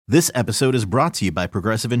This episode is brought to you by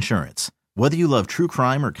Progressive Insurance. Whether you love true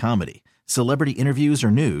crime or comedy, celebrity interviews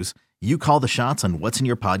or news, you call the shots on what's in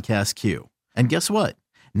your podcast queue. And guess what?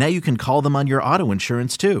 Now you can call them on your auto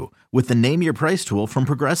insurance too with the Name Your Price tool from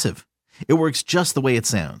Progressive. It works just the way it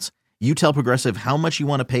sounds. You tell Progressive how much you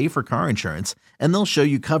want to pay for car insurance, and they'll show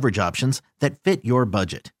you coverage options that fit your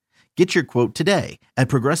budget. Get your quote today at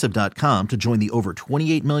Progressive.com to join the over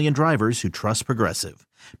 28 million drivers who trust Progressive.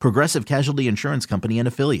 Progressive Casualty Insurance Company and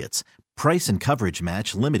Affiliates. Price and coverage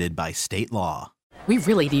match limited by state law. We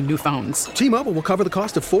really need new phones. T-Mobile will cover the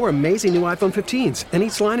cost of 4 amazing new iPhone 15s, and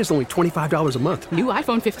each line is only $25 a month. New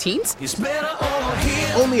iPhone 15s? It's better over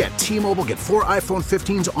here. Only at T-Mobile, get 4 iPhone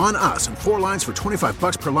 15s on us and 4 lines for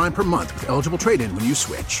 $25 per line per month with eligible trade-in when you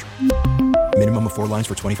switch. Minimum of 4 lines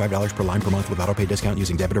for $25 per line per month with autopay discount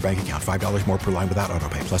using debit or bank account. $5 more per line without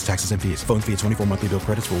autopay, plus taxes and fees. Phone fee at 24 monthly bill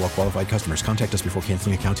credits for well-qualified customers. Contact us before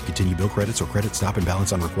canceling account to continue bill credits or credit stop and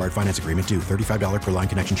balance on required finance agreement due. $35 per line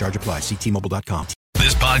connection charge applies. See T-Mobile.com.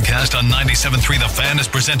 This podcast on 97.3 The Fan is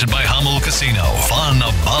presented by Hummel Casino. Fun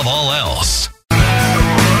above all else.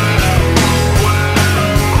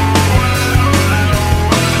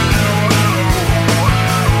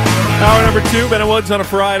 Hour number 2, Ben and Woods on a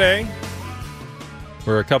Friday.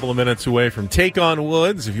 We're a couple of minutes away from Take on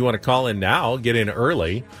Woods. If you want to call in now, get in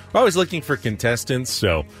early. We're always looking for contestants,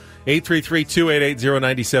 so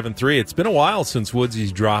 833-288-0973. It's been a while since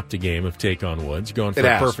Woodsy's dropped a game of Take on Woods. Going for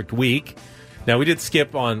a perfect week. Now, we did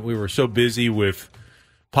skip on, we were so busy with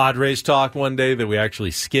Padres talk one day that we actually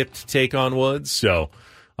skipped Take on Woods. So,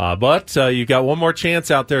 but you got one more chance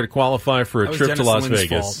out there to qualify for a trip to Las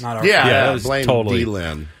Vegas. Fault, that was blame totally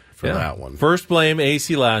D-Lin for that one. First blame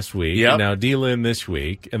AC last week, Yep. now D-Lin this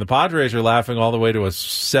week. And the Padres are laughing all the way to a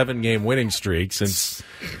 7-game winning streak since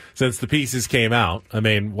the pieces came out. I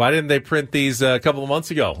mean, why didn't they print these a couple of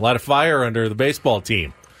months ago? A lot of fire under the baseball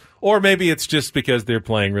team. Or maybe it's just because they're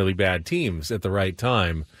playing really bad teams at the right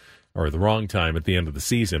time or the wrong time at the end of the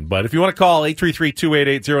season. But if you want to call,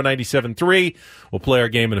 833-288-0973. We'll play our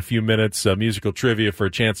game in a few minutes. Musical trivia for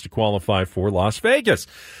a chance to qualify for Las Vegas.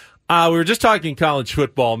 We were just talking college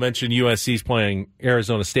football, mentioned USC's playing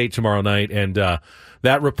Arizona State tomorrow night, and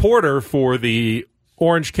that reporter for the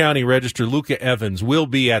Orange County Register, Luca Evans, will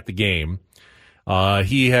be at the game.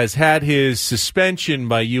 He has had his suspension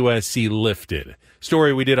by USC lifted.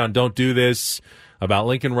 Story we did on Don't Do This about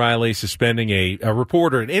Lincoln Riley suspending a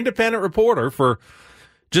reporter, an independent reporter, for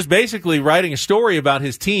just basically writing a story about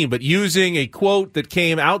his team, but using a quote that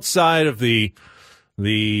came outside of the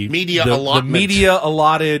media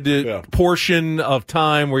allotted portion of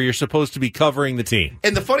time where you're supposed to be covering the team.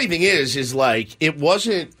 And the funny thing is like it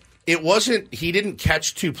wasn't he didn't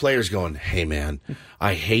catch two players going, "Hey man,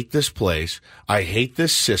 I hate this place. I hate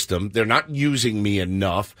this system. They're not using me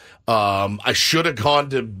enough. I should have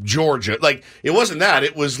gone to Georgia." Like, it wasn't that.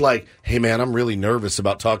 It was like, "Hey man, I'm really nervous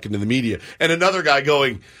about talking to the media." And another guy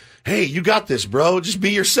going, "Hey, you got this, bro. Just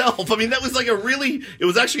be yourself." I mean, that was like it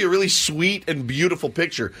was actually a really sweet and beautiful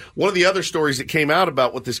picture. One of the other stories that came out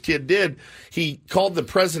about what this kid did, he called the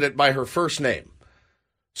president by her first name.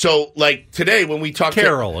 So, like, today when we talk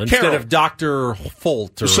Carol, instead of Dr.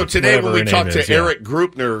 Folt. So today when we talk to Eric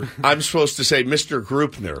Grupner, I'm supposed to say Mr.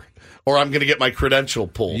 Grupner, or I'm going to get my credential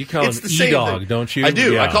pulled. You call him E-Dog, don't you? I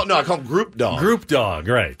do. Yeah. I call him Group Dog. Group Dog,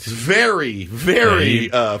 right. Very, very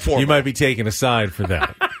formal. You might be taken aside for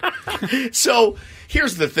that. So,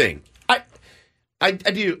 here's the thing. I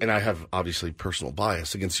do, and I have obviously personal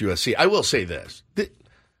bias against USC. I will say this.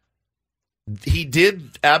 He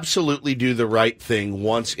did absolutely do the right thing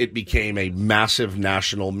once it became a massive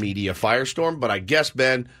national media firestorm, but I guess,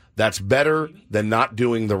 Ben, that's better than not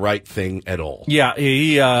doing the right thing at all. Yeah,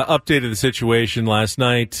 he updated the situation last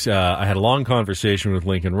night. I had a long conversation with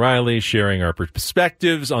Lincoln Riley, sharing our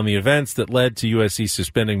perspectives on the events that led to USC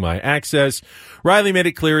suspending my access. Riley made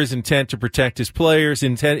it clear his intent to protect his players.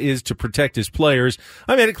 Intent is to protect his players.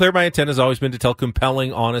 I made it clear my intent has always been to tell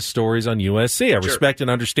compelling, honest stories on USC. I respect and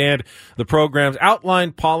understand the program's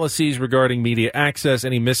outlined policies regarding media access.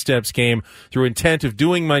 Any missteps came through intent of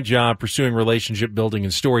doing my job, pursuing relationship building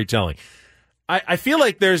and storytelling. I feel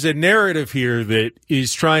like there's a narrative here that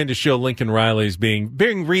is trying to show Lincoln Riley as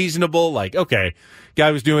being reasonable. Like, okay, guy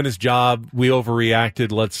was doing his job. We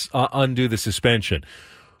overreacted. Let's undo the suspension.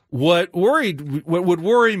 What would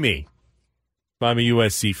worry me if I'm a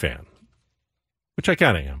USC fan, which I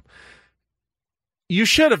kind of am, you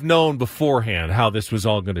should have known beforehand how this was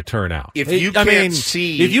all going to turn out. If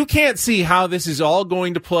you can't see how this is all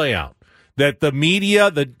going to play out, that the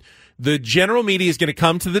media, the general media is going to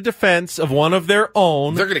come to the defense of one of their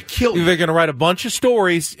own. They're going to kill you. They're going to write a bunch of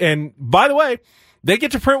stories. And by the way, They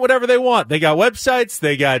get to print whatever they want. They got websites,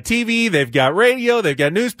 they got TV, they've got radio, they've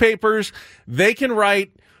got newspapers. They can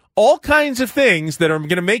write all kinds of things that are going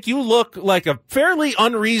to make you look like a fairly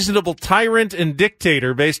unreasonable tyrant and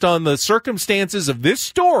dictator based on the circumstances of this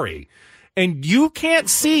story. And you can't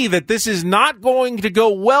see that this is not going to go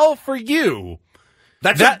well for you.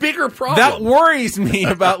 That's a bigger problem. That worries me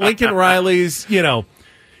about Lincoln Riley's,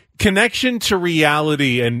 connection to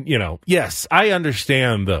reality. And, yes, I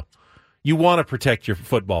understand you want to protect your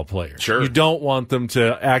football players. Sure. You don't want them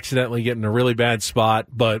to accidentally get in a really bad spot,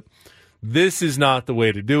 but this is not the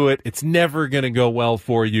way to do it. It's never going to go well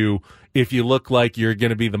for you if you look like you're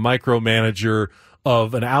going to be the micromanager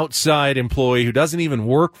of an outside employee who doesn't even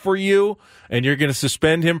work for you, and you're going to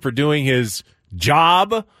suspend him for doing his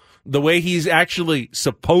job the way he's actually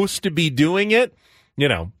supposed to be doing it.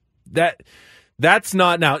 That's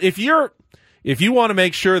not. Now, if you want to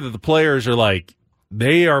make sure that the players are like,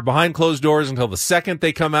 they are behind closed doors until the second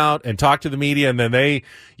they come out and talk to the media, and then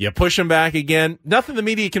you push them back again. Nothing the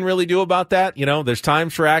media can really do about that. There's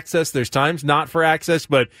times for access, there's times not for access,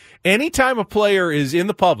 but anytime a player is in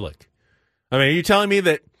the public, are you telling me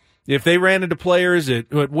that if they ran into players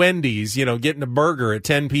at Wendy's, getting a burger at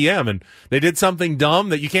 10 p.m. and they did something dumb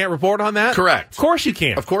that you can't report on that? Correct. Of course you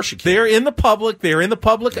can. Of course you can. They're in the public. They're in the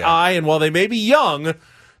public eye, and while they may be young,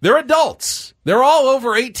 they're adults. They're all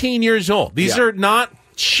over 18 years old. These are not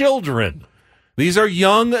children. These are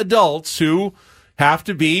young adults who have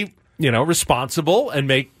to be, responsible and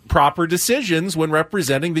make proper decisions when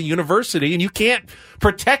representing the university. And you can't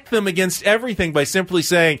protect them against everything by simply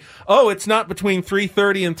saying, "Oh, it's not between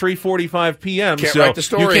 3:30 and 3:45 p.m. Can't so write the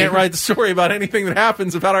story. You can't write the story about anything that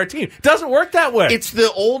happens about our team." It doesn't work that way. It's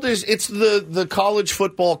the college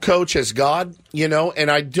football coach as God,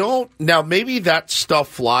 and I don't. Now, maybe that stuff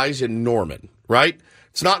flies in Norman, right?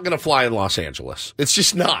 It's not going to fly in Los Angeles. It's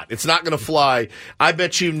just not. It's not going to fly. I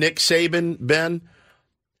bet you Nick Saban, Ben,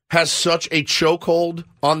 has such a chokehold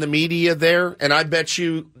on the media there, and I bet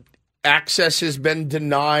you access has been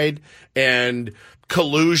denied and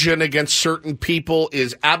collusion against certain people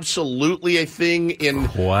is absolutely a thing in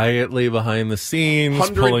quietly behind the scenes,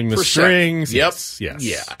 100%. Pulling the strings. Yep. Yes.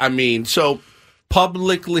 Yeah. So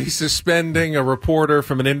publicly suspending a reporter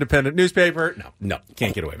from an independent newspaper. No,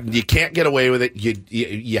 can't get away with it. You can't get away with it.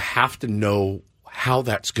 You have to know how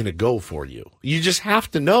that's going to go for you. You just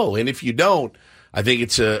have to know. And if you don't, I think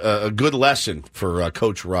it's a good lesson for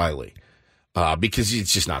Coach Riley because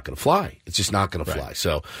it's just not going to fly. It's just not going to fly.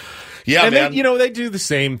 So, yeah, and man. They do the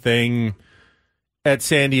same thing at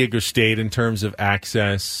San Diego State in terms of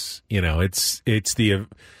access. It's the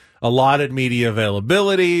allotted media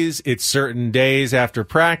availabilities. It's certain days after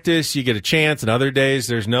practice you get a chance, and other days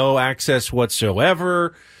there's no access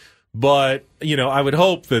whatsoever. But, I would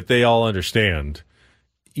hope that they all understand,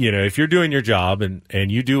 if you're doing your job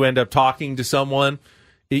and you do end up talking to someone,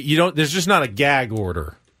 there's just not a gag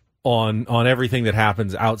order on everything that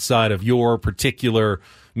happens outside of your particular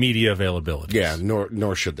media availability. Yeah,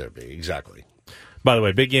 nor should there be. Exactly. By the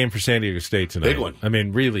way, big game for San Diego State tonight. Big one.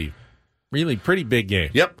 Really, really pretty big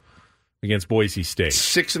game. Yep. Against Boise State.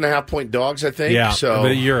 6.5-point dogs, I think. Yeah, so.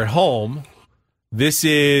 But you're at home. This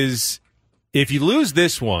is, if you lose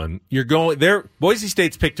this one, you're going there. Boise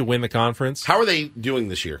State's picked to win the conference. How are they doing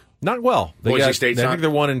this year? Not well. Boise State's I not? think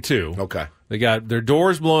they're 1-2. Okay. They got their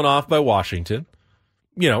doors blown off by Washington.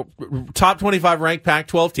 Top 25 ranked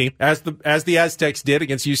Pac-12 team, as the Aztecs did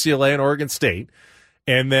against UCLA and Oregon State.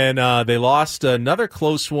 And then they lost another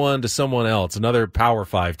close one to someone else, another Power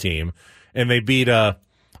 5 team, and they beat a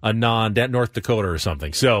North Dakota or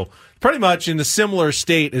something. So pretty much in the similar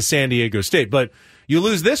state as San Diego State. But you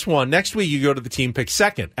lose this one, next week you go to the team picked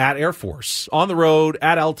second at Air Force, on the road,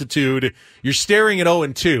 at altitude. You're staring at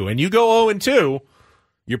 0-2, and you go 0-2,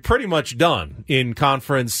 you're pretty much done in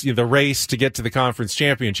conference, the race to get to the conference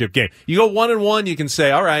championship game. You go 1-1, you can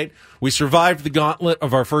say, all right, we survived the gauntlet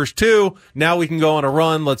of our first two. Now we can go on a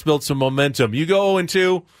run. Let's build some momentum. You go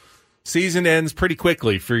 0-2, season ends pretty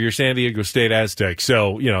quickly for your San Diego State Aztecs.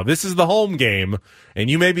 So, this is the home game, and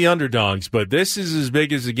you may be underdogs, but this is as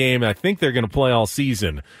big as a game I think they're going to play all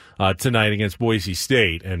season tonight against Boise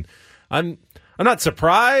State. And I'm not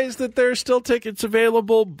surprised that there's still tickets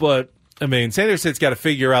available, but San Diego State's got to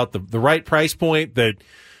figure out the right price point that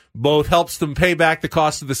both helps them pay back the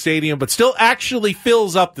cost of the stadium, but still actually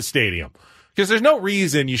fills up the stadium. Because there's no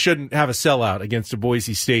reason you shouldn't have a sellout against a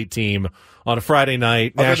Boise State team on a Friday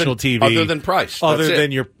night, national TV. Other than price. Other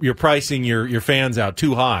than you're pricing your fans out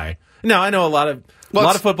too high. Now, I know a lot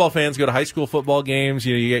of football fans go to high school football games.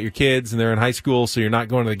 You get your kids and they're in high school, so you're not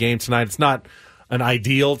going to the game tonight. It's not an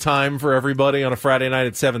ideal time for everybody on a Friday night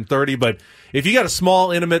at 7:30. But if you got a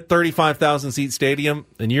small, intimate 35,000 seat stadium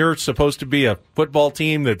and you're supposed to be a football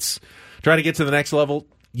team that's trying to get to the next level,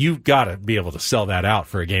 you've got to be able to sell that out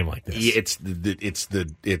for a game like this. Yeah, it's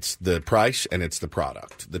the price and it's the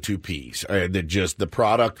product, the two P's. The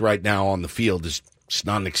product right now on the field is just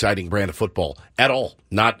not an exciting brand of football at all.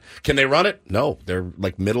 Can they run it? No, they're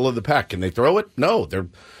like middle of the pack. Can they throw it? No, they're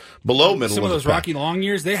below middle. Some of those the pack. Rocky Long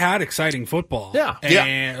years, they had exciting football. Yeah,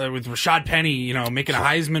 and with Rashad Penny, making a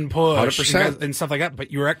Heisman push 100%. and stuff like that.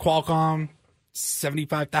 But you were at Qualcomm.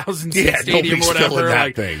 75,000 Yeah, stadium or nobody's whatever. filling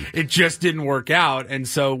that thing. It just didn't work out. And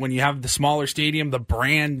so when you have the smaller stadium, the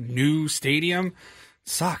brand new stadium,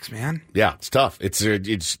 sucks, man. Yeah, it's tough.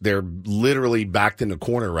 They're literally backed in the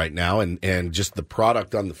corner right now, and just the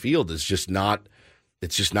product on the field is just not.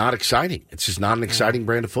 It's just not exciting. It's just not an exciting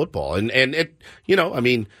brand of football. And it,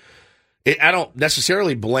 I don't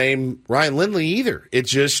necessarily blame Ryan Lindley either. It's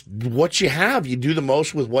just what you have. You do the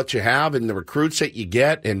most with what you have and the recruits that you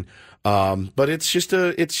get, and. But it's just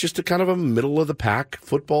a kind of a middle of the pack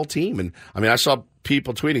football team. And I mean, I saw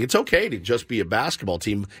people tweeting, it's okay to just be a basketball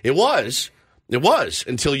team. It was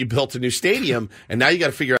until you built a new stadium, and now you got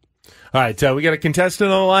to figure out. All right, we got a contestant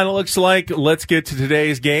on the line, it looks like. Let's get to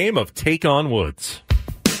today's game of Take on Woods.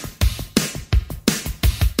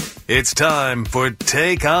 It's time for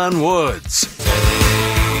Take on Woods.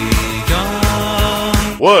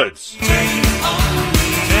 Woods.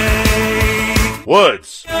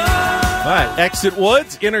 Woods. All right, exit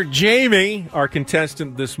Woods. Enter Jamie, our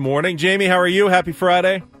contestant this morning. Jamie, how are you? Happy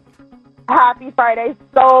Friday. Happy Friday.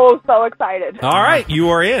 So excited. All right, you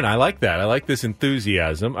are in. I like that. I like this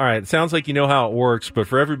enthusiasm. All right, it sounds like you know how it works, but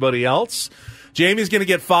for everybody else, Jamie's going to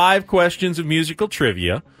get 5 questions of musical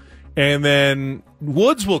trivia, and then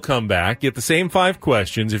Woods will come back, get the same 5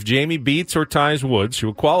 questions. If Jamie beats or ties Woods, she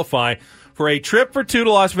will qualify for a trip for 2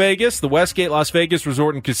 to Las Vegas, the Westgate Las Vegas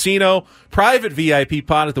Resort and Casino, private VIP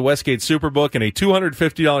pod at the Westgate Superbook, and a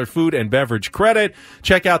 $250 food and beverage credit.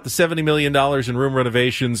 Check out the $70 million in room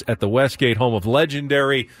renovations at the Westgate, home of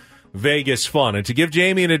legendary Vegas fun. And to give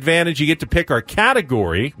Jamie an advantage, you get to pick our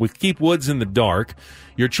category with Keep Woods in the Dark.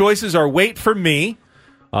 Your choices are Wait for Me,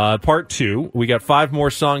 Part 2. We got 5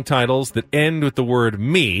 more song titles that end with the word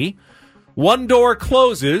me. One Door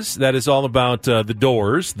Closes, that is all about the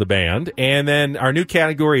Doors, the band. And then our new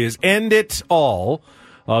category is End It All.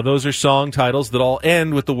 Those are song titles that all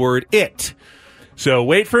end with the word it. So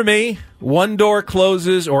Wait for Me, One Door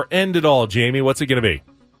Closes, or End It All. Jamie, what's it going to be?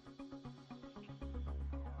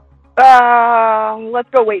 Let's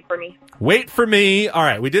go Wait for Me. Wait for Me. All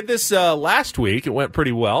right, we did this last week. It went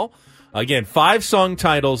pretty well. Again, 5 song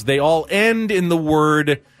titles. They all end in the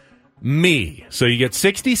word me. So you get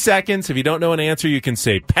 60 seconds. If you don't know an answer, you can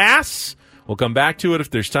say pass. We'll come back to it if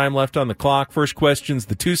there's time left on the clock. First question's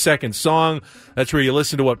the 2-second song. That's where you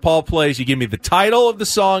listen to what Paul plays. You give me the title of the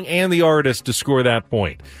song and the artist to score that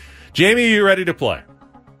point. Jamie, are you ready to play?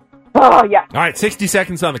 Oh, yeah. All right, 60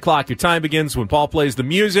 seconds on the clock. Your time begins when Paul plays the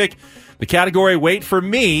music. The category, Wait for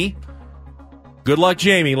Me. Good luck,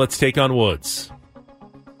 Jamie. Let's take on Woods.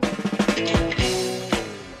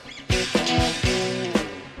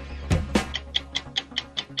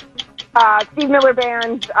 Steve Miller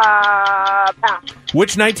Band, pass.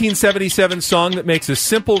 Which 1977 song that makes a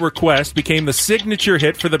simple request became the signature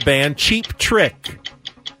hit for the band Cheap Trick?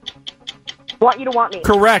 Want You to Want Me.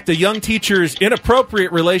 Correct. A young teacher's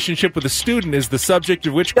inappropriate relationship with a student is the subject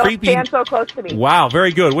of which Don't creepy... Stand So Close to Me. Wow,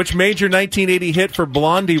 very good. Which major 1980 hit for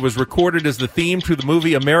Blondie was recorded as the theme to the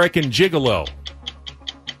movie American Gigolo?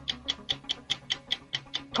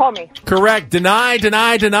 Call Me. Correct. Deny,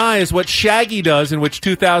 Deny, Deny is what Shaggy does in which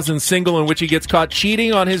 2000 single in which he gets caught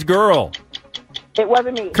cheating on his girl. It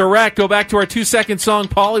Wasn't Me. Correct. Go back to our 2-second song,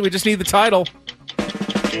 Paulie. We just need the title.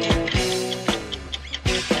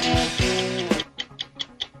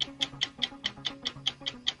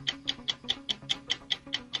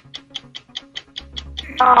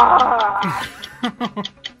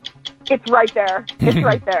 It's right there. It's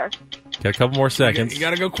right there. Got a couple more seconds. You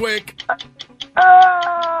got to go quick.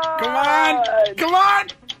 Oh, Come on. Come on.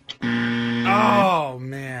 Oh,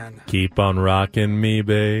 man. Keep on rocking me,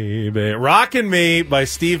 baby. Rocking Me by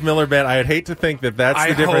Steve Miller Band. I'd hate to think that that's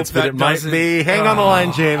the difference, but it might be. Hang on the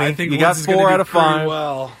line, Jamie. I think you got 4 out of 5.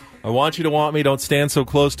 Well. I Want You to Want Me. Don't stand so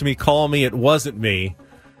close to me. Call me. It wasn't me.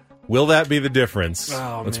 Will that be the difference?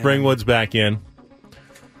 Let's bring Woods back in. All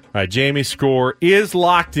right, Jamie's score is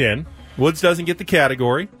locked in. Woods doesn't get the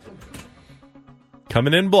category.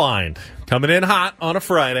 Coming in blind. Coming in hot on a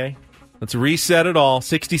Friday. Let's reset it all.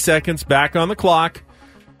 60 seconds back on the clock.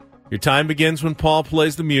 Your time begins when Paul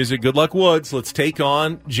plays the music. Good luck, Woods. Let's take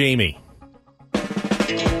on Jamie.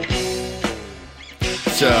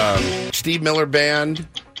 It's Steve Miller Band.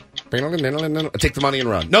 Take the money and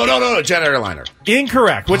run. No. Jet Airliner.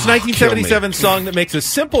 Incorrect. Which kill 1977 song that makes a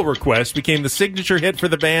simple request became the signature hit for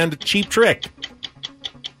the band Cheap Trick?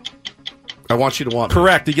 I Want You to Want Me.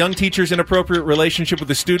 Correct. A young teacher's inappropriate relationship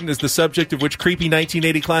with a student is the subject of which creepy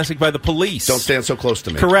 1980 classic by The Police? Don't Stand So Close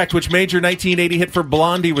to Me. Correct. Which major 1980 hit for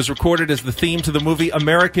Blondie was recorded as the theme to the movie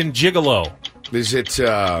American Gigolo? Is it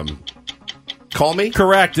Call Me?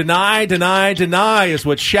 Correct. Deny, Deny, Deny is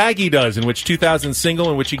what Shaggy does, in which 2000 single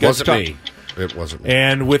in which he gets Wasn't me. It wasn't me.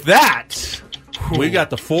 And with that, we got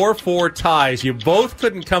the 4-4 ties. You both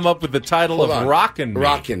couldn't come up with the title of Rockin' Me.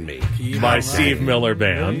 Rockin' Me. By Steve Miller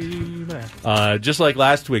Band. Just like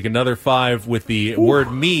last week, another 5 with the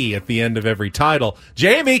word me at the end of every title.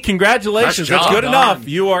 Jamie, congratulations. Nice That's job. good enough.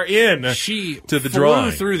 You are in to the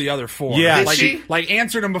drawing. Through the other 4. Yeah. Like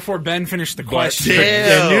answered them before Ben finished the question.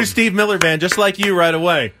 And new Steve Miller Band, just like you right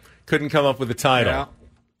away. Couldn't come up with a title. Yeah.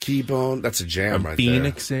 Keybone. That's a jam right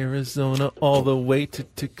Phoenix, Arizona, all the way to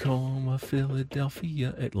Tacoma,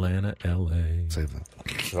 Philadelphia, Atlanta, L.A. there.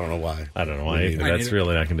 I don't know why. I don't know why either. That's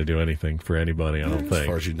really not going to do anything for anybody, I don't think. As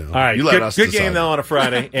far as you know. All right, You let us good decide. game, though, on a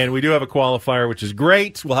Friday. And we do have a qualifier, which is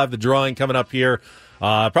great. We'll have the drawing coming up here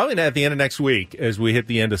probably at the end of next week as we hit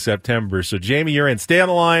the end of September. So, Jamie, you're in. Stay on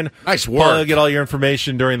the line. Nice work. Paul will get all your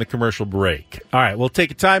information during the commercial break. All right, we'll take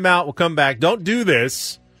a timeout. We'll come back. Don't Do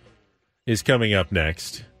This is coming up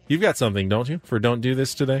next. You've got something, don't you, for Don't Do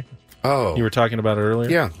This today? Oh. You were talking about it earlier?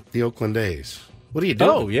 Yeah, the Oakland A's. What are you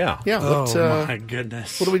doing? Oh, yeah. Yeah. What, My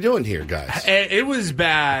goodness. what are we doing here, guys? It was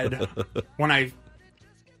bad when I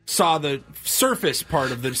saw the surface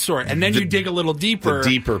part of the story, and then you dig a little deeper. The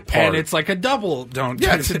deeper part. And it's like a double Don't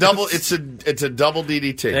Yeah, Do it's a This. double. It's a double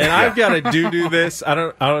DDT. And I've got to do this. I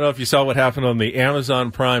don't know if you saw what happened on the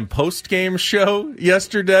Amazon Prime post game show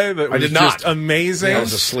yesterday. That was I did not. just amazing. Yeah, I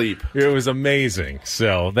was asleep. It was amazing.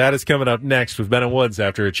 So that is coming up next with Ben and Woods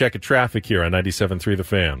after a check of traffic here on 97.3 The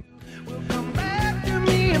Fan.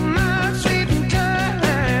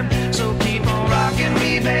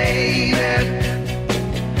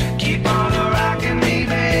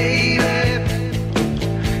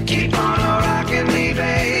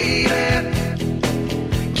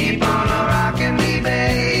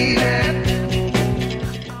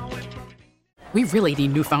 We really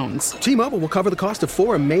need new phones. T-Mobile will cover the cost of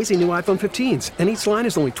 4 amazing new iPhone 15s, and each line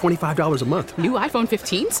is only $25 a month. New iPhone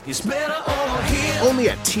 15s? Only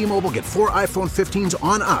at T-Mobile, get 4 iPhone 15s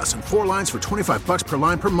on us and 4 lines for $25 per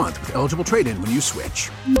line per month with eligible trade-in when you switch.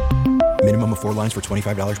 Minimum of 4 lines for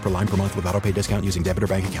 $25 per line per month with autopay discount using debit or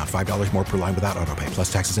bank account. $5 more per line without autopay,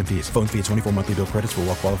 plus taxes and fees. Phone fee at 24 monthly bill credits for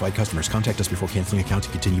well-qualified customers. Contact us before canceling account to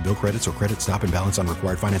continue bill credits or credit stop and balance on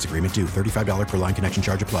required finance agreement due. $35 per line connection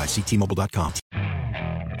charge applies. See T-Mobile.com.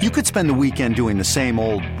 You could spend the weekend doing the same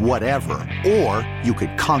old whatever, or you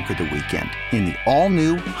could conquer the weekend in the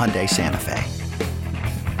all-new Hyundai Santa Fe.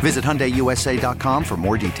 Visit HyundaiUSA.com for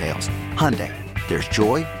more details. Hyundai, there's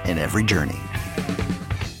joy in every journey.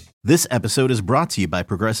 This episode is brought to you by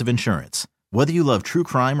Progressive Insurance. Whether you love true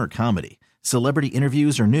crime or comedy, celebrity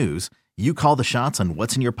interviews or news, you call the shots on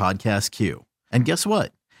what's in your podcast queue. And guess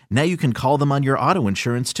what? Now you can call them on your auto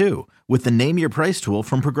insurance too with the Name Your Price tool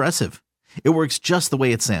from Progressive. It works just the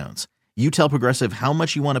way it sounds. You tell Progressive how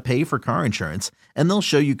much you want to pay for car insurance, and they'll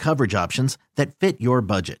show you coverage options that fit your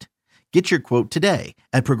budget. Get your quote today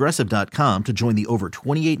at Progressive.com to join the over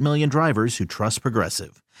 28 million drivers who trust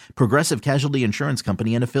Progressive. Progressive Casualty Insurance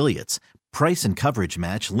Company and Affiliates. Price and coverage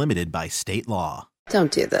match limited by state law.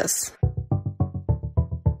 Don't do this.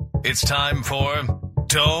 It's time for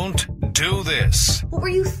Don't Do This. What were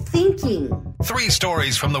you thinking? 3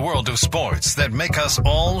 stories from the world of sports that make us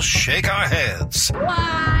all shake our heads.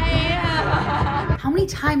 Why? How many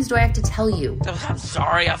times do I have to tell you? I'm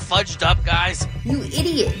sorry, I fudged up, guys. You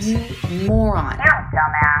idiot. You moron.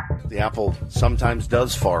 Dumbass. The apple sometimes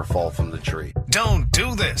does fall from the tree. Don't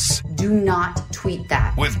Do This Do not tweet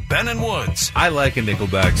that. with Ben and Woods I like a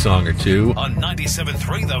Nickelback song or two. on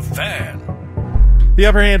 97.3 The Fan. The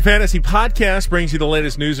Upper Hand Fantasy Podcast brings you the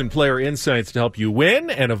latest news and player insights to help you win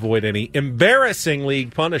and avoid any embarrassing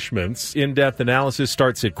league punishments. In-depth analysis,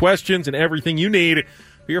 start-sit questions, and everything you need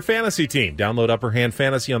for your fantasy team. Download Upper Hand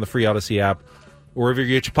Fantasy on the free Odyssey app or wherever you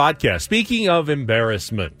get your podcast. Speaking of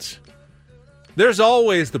embarrassment, there's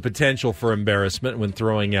always the potential for embarrassment when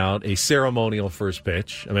throwing out a ceremonial first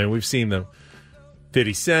pitch. I mean, we've seen the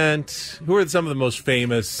 50 Cent. Who are some of the most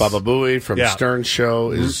famous? Baba Booey from Yeah. Stern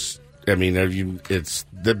Show is... I mean, it's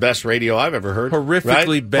the best radio I've ever heard.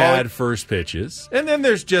 Horrifically right? bad Paulie? first pitches. And then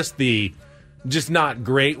there's just not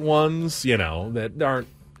great ones, that aren't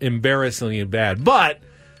embarrassingly bad. But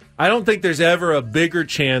I don't think there's ever a bigger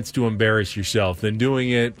chance to embarrass yourself than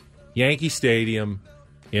doing it Yankee Stadium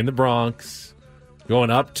in the Bronx, going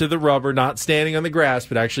up to the rubber, not standing on the grass,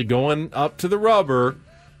 but actually going up to the rubber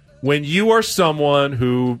when you are someone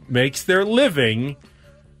who makes their living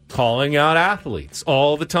calling out athletes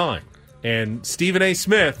all the time. And Stephen A.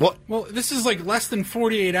 Smith. Well, this is like less than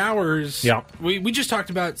 48 hours. Yeah. We just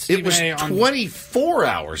talked about Stephen A. It was 24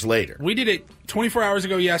 hours later. We did it 24 hours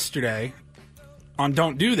ago yesterday on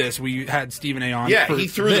Don't Do This. We had Stephen A. on. Yeah, for he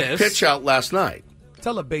threw this. the pitch out last night.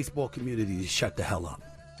 Tell the baseball community to shut the hell up.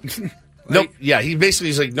 He basically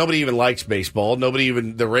is like, nobody even likes baseball.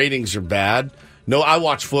 The ratings are bad. No, I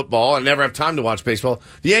watch football. I never have time to watch baseball.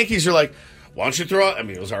 The Yankees are like, why don't you throw it? I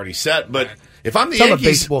mean, it was already set, but if I'm the Tell Yankees,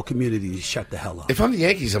 the baseball community to shut the hell up. if I'm the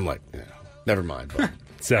Yankees, I'm like, never mind.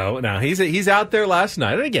 So now he's out there last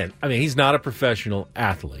night. And again, I mean, he's not a professional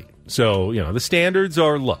athlete. So, the standards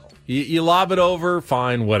are low. You lob it over,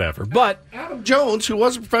 fine, whatever. But Adam Jones, who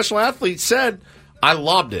was a professional athlete, said, I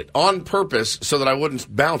lobbed it on purpose so that I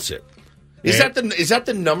wouldn't bounce it. Is that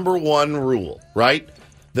the number one rule, right?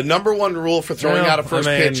 The number one rule for throwing out a first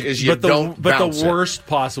pitch is you don't bounce the worst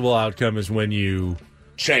possible outcome is when you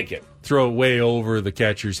shank it. Throw it way over the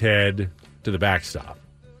catcher's head to the backstop.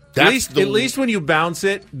 At least when you bounce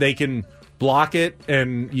it, they can block it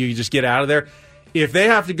and you just get out of there. If they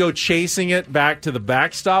have to go chasing it back to the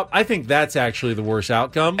backstop, I think that's actually the worst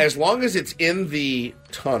outcome. As long as it's in the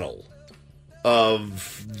tunnel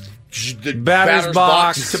of the batter's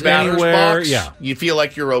box to batter's anywhere, box, yeah. You feel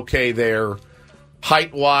like you're okay there.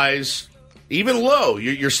 Height-wise, even low,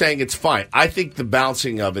 you're saying it's fine. I think the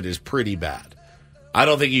bouncing of it is pretty bad. I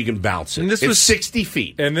don't think you can bounce it. It's 60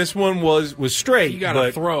 feet. And this one was straight. You got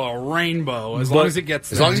to throw a rainbow as long as it gets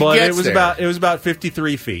there. As long as it gets there. It was about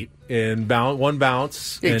 53 feet in one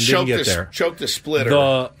bounce and didn't get there. Choked the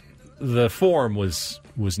splitter. The form was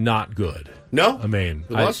not good. No? I mean,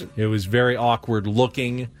 it wasn't. It was very awkward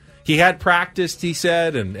looking. He had practiced, he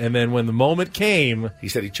said, and then when the moment came... He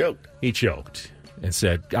said he choked. He choked and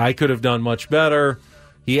said, I could have done much better.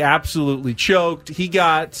 He absolutely choked. He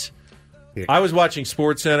got... I was watching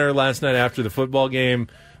SportsCenter last night after the football game.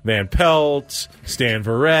 Van Pelt, Stan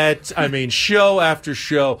Verrett. I mean, show after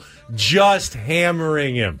show, just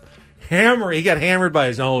hammering him. He got hammered by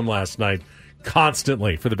his own last night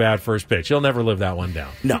constantly for the bad first pitch. He'll never live that one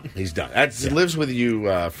down. No, he's done. It lives with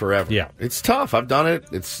you forever. Yeah. It's tough. I've done it.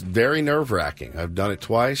 It's very nerve-wracking. I've done it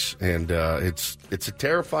twice, and it's a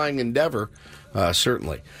terrifying endeavor,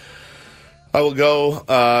 certainly. I will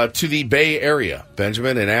go to the Bay Area,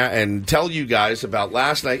 Benjamin, and tell you guys about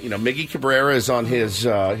last night. Miggy Cabrera is on his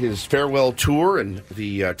farewell tour, and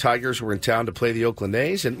the Tigers were in town to play the Oakland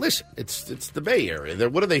A's. And listen, it's the Bay Area.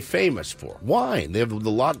 What are they famous for? Wine. They have a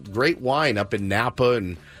lot of great wine up in Napa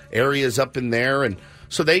and areas up in there. And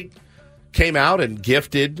so they came out and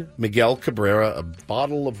gifted Miguel Cabrera a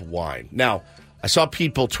bottle of wine. Now, I saw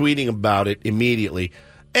people tweeting about it immediately.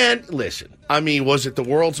 And listen, I mean, was it the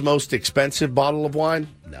world's most expensive bottle of wine?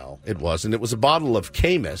 No, it wasn't. It was a bottle of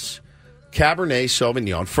Camus Cabernet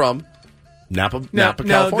Sauvignon from Napa, California.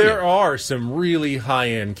 Now, there are some really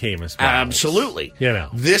high-end Camus bottles. Absolutely.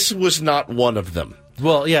 This was not one of them.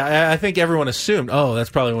 Well, yeah, I think everyone assumed, that's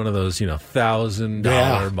probably one of those,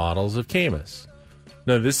 $1,000 bottles of Camus.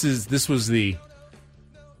 No, this was the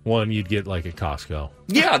one you'd get like at Costco.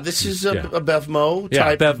 Yeah, this is a Bevmo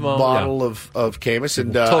type bottle of Camus.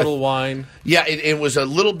 And Total Wine. Yeah, it was a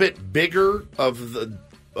little bit bigger of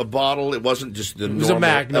a bottle. It wasn't just the normal. It was a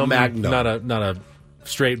Magnum. Not a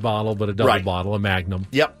straight bottle, but a double bottle, a Magnum.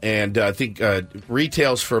 Yep, and I think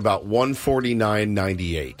retails for about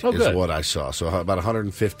 $149.98 is what I saw. So about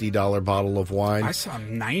 $150 bottle of wine. I saw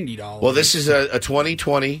 $90. Well, this is a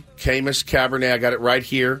 2020 Camus Cabernet. I got it right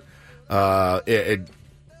here.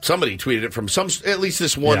 Somebody tweeted it from at least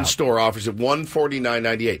this one store offers it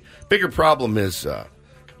 $149.98. Bigger problem is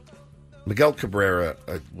Miguel Cabrera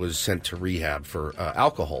was sent to rehab for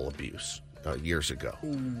alcohol abuse years ago.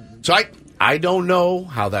 So I don't know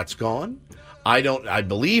how that's gone. I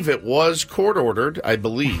believe it was court ordered. I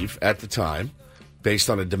believe at the time, based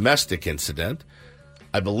on a domestic incident.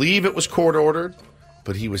 I believe it was court ordered,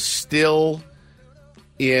 but he was still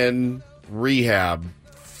in rehab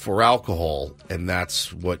for alcohol, and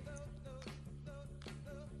that's what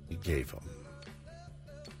he gave him.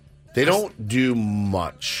 They don't do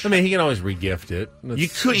much. I mean, he can always regift it. He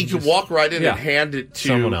could walk right in and hand it to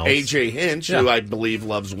AJ Hinch, who I believe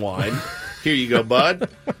loves wine. Here you go, bud.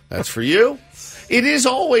 That's for you. It is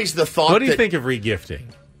always the thought. What do you think of regifting?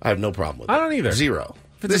 I have no problem with it. I don't either. Zero.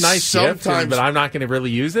 If it's a nice gift, but I'm not going to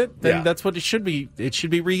really use it, then that's what it should be. It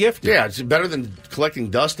should be re-gifted. Yeah, it's better than collecting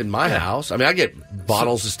dust in my house. I mean, I get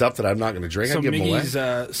bottles of stuff that I'm not going to drink. So I give them away.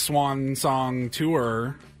 Miggy's Swan Song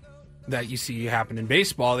tour that you see happen in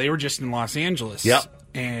baseball, they were just in Los Angeles. Yep.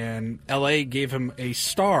 And L.A. gave him a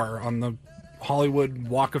star on the Hollywood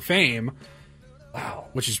Walk of Fame. Wow.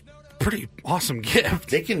 Which is pretty awesome gift.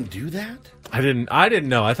 They can do that? I didn't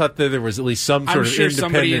know. I thought that there was at least some sort of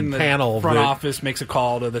somebody in independent the panel. Front office makes a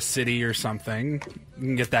call to the city or something. You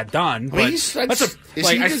can get that done. Well, But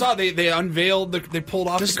I saw they unveiled they pulled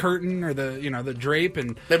off the curtain or the drape,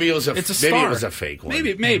 and maybe it was it's a star. Maybe it was a fake one.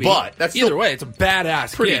 Maybe. But that's either way, it's a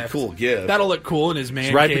badass pretty gift. cool gift. That'll look cool in his man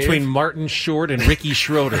It's right cave. between Martin Short and Ricky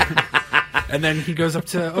Schroeder. And then he goes up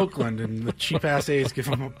to Oakland, and the cheap ass A's give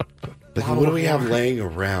him a bottle what do we of have water. laying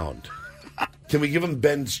around? Can we give him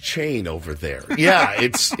Ben's chain over there? Yeah,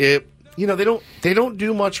 they don't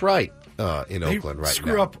do much right in Oakland right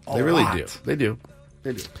screw now. up a They really lot. do. They do.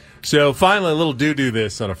 So finally, a little do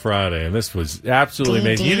this on a Friday, and this was absolutely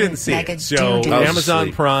amazing. You didn't see it. So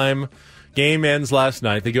Amazon Prime game ends last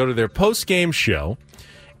night. They go to their post-game show,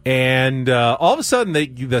 and all of a sudden,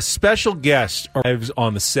 the special guest arrives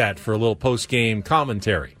on the set for a little post-game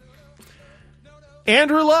commentary.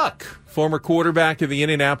 Andrew Luck, former quarterback of the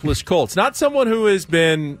Indianapolis Colts. Not someone who has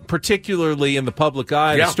been particularly in the public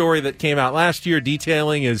eye. Yeah. The story that came out last year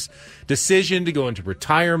detailing his decision to go into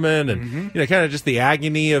retirement and kind of just the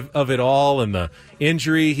agony of it all and the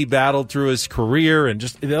injury he battled through his career, and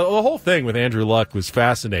just the whole thing with Andrew Luck was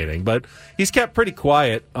fascinating. But he's kept pretty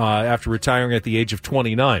quiet after retiring at the age of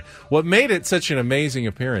 29. What made it such an amazing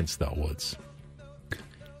appearance, though, Woods,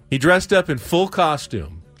 he dressed up in full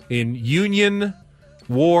costume in Union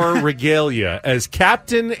War regalia as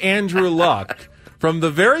Captain Andrew Luck from the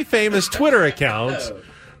very famous Twitter account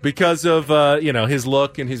because of his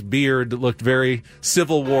look and his beard that looked very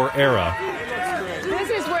Civil War era. This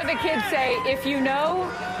is where the kids say, if you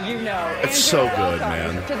know, you know. It's Andrew, so good,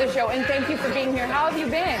 welcome man. to the show, and thank you for being here. How have you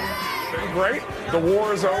been? Great. The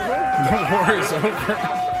war is over. The war is over.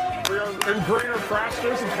 We are in greener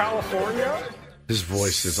pastures in California. His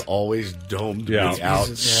voice has always domed me Yeah. out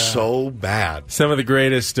so bad. Some of the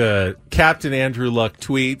greatest Captain Andrew Luck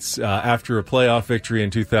tweets after a playoff victory in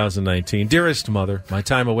 2019. Dearest mother, my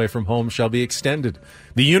time away from home shall be extended.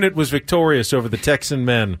 The unit was victorious over the Texan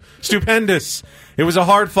men. Stupendous. It was a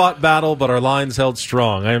hard-fought battle, but our lines held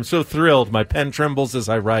strong. I am so thrilled. My pen trembles as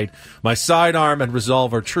I write. My sidearm and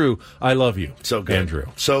resolve are true. I love you, So good. Andrew.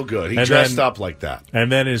 So good. He And dressed then- up like that.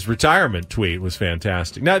 And then his retirement tweet was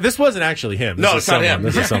fantastic. Now, this wasn't actually him. This No, is it's not someone, him.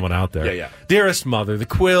 This is someone out there. Yeah. Dearest mother, the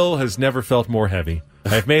quill has never felt more heavy. I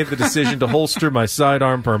have made the decision to holster my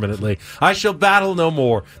sidearm permanently. I shall battle no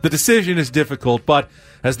more. The decision is difficult, but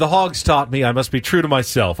as the hogs taught me, I must be true to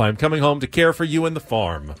myself. I am coming home to care for you and the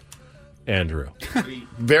farm. Andrew.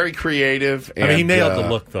 Very creative. And, I mean, he nailed the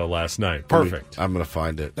look, though, last night. Perfect. I'm going to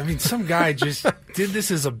find it. I mean, some guy just did this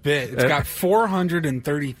as a bit. It's got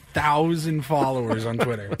 430,000 followers on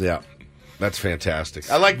Twitter. Yeah. That's fantastic.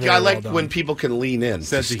 I like well when people can lean in.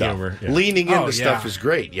 Sense to of stuff. humor, yeah. Leaning into Oh, stuff yeah. is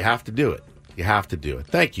great. You have to do it. You have to do it.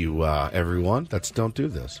 Thank you, everyone. That's Don't Do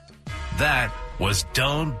This. That was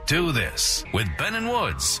Don't Do This with Ben and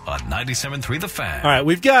Woods on 97.3 The Fan. All right,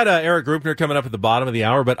 we've got Eric Grupner coming up at the bottom of the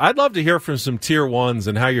hour, but I'd love to hear from some Tier 1s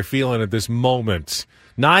and how you're feeling at this moment.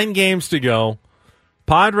 9 games to go.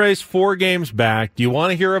 Padres 4 games back. Do you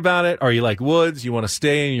want to hear about it? Are you like Woods? You want to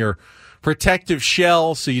stay in your protective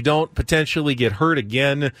shell so you don't potentially get hurt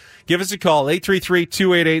again? Give us a call,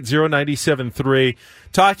 833-288-0973.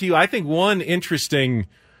 Talk to you. I think one interesting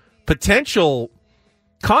potential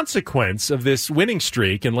consequence of this winning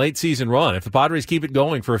streak and late season run, if the Padres keep it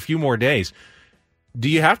going for a few more days, do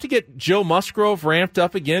you have to get Joe Musgrove ramped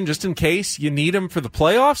up again just in case you need him for the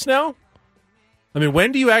playoffs now? I mean,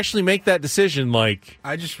 when do you actually make that decision? Like,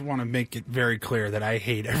 I just want to make it very clear that I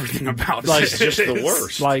hate everything about like this. It's just the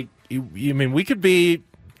worst. Like, I mean, we could be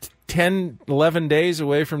 10, 11 days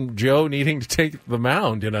away from Joe needing to take the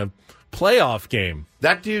mound in a playoff game.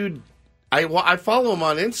 That dude, I follow him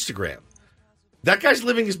on Instagram. That guy's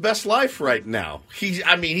living his best life right now.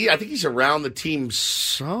 I think he's around the team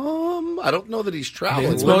some. I don't know that he's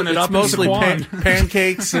traveling. It's, Living it up in mostly Saquon.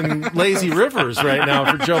 pancakes and lazy rivers right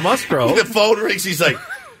now for Joe Musgrove. The phone rings. He's like,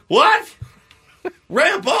 "What?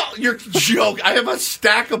 Ramp up! You're joke. I have a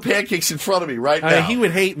stack of pancakes in front of me right now." I mean, he would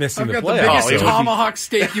hate missing I've the got the playoffs. biggest so tomahawk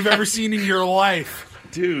steak you've ever seen in your life.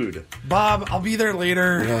 Dude. Bob, I'll be there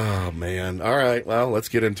later. Oh, man. All right. Well, let's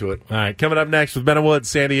get into it. All right, coming up next with Ben and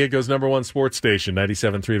Woods, San Diego's #1 sports station,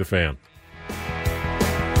 97.3 The Fan.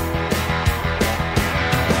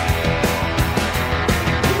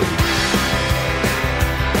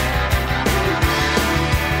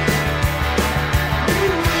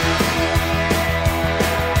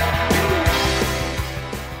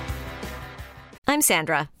 I'm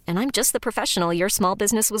Sandra, and I'm just the professional your small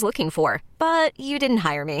business was looking for. But you didn't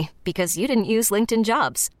hire me because you didn't use LinkedIn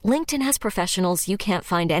Jobs. LinkedIn has professionals you can't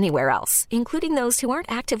find anywhere else, including those who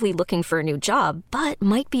aren't actively looking for a new job, but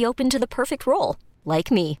might be open to the perfect role,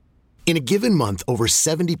 like me. In a given month, over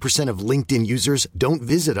 70% of LinkedIn users don't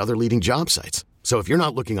visit other leading job sites. So if you're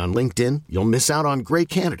not looking on LinkedIn, you'll miss out on great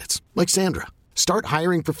candidates like Sandra. Start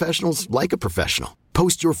hiring professionals like a professional.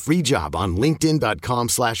 Post your free job on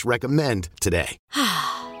linkedin.com/recommend today.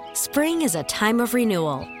 Spring is a time of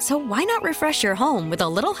renewal, so why not refresh your home with a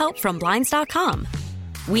little help from Blinds.com?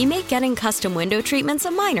 We make getting custom window treatments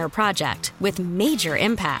a minor project with major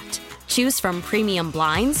impact. Choose from premium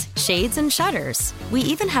blinds, shades, and shutters. We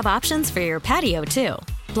even have options for your patio, too.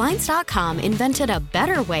 Blinds.com invented a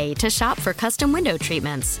better way to shop for custom window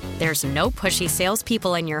treatments. There's no pushy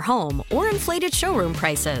salespeople in your home or inflated showroom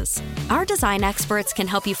prices. Our design experts can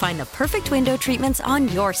help you find the perfect window treatments on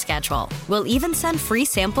your schedule. We'll even send free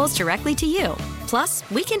samples directly to you. Plus,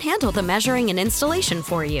 we can handle the measuring and installation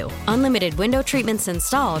for you. Unlimited window treatments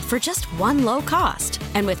installed for just one low cost.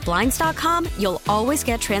 And with Blinds.com, you'll always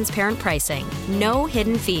get transparent pricing. No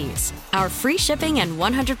hidden fees. Our free shipping and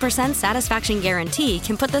 100% satisfaction guarantee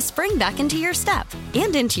can put the spring back into your step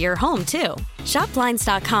and into your home, too. Shop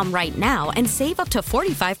Blinds.com right now and save up to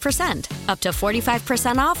 45%. Up to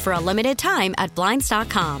 45% off for a limited time at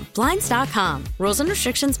Blinds.com. Blinds.com. Rules and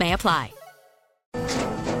restrictions may apply.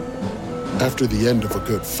 After the end of a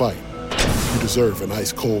good fight, you deserve an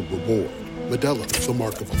ice-cold reward. Modelo is the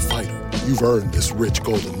mark of a fighter. You've earned this rich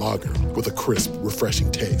golden lager with a crisp,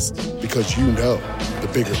 refreshing taste. Because you know, the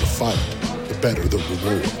bigger the fight, the better the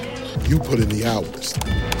reward. You put in the hours,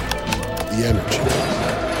 the energy,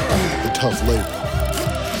 the tough labor.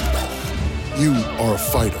 You are a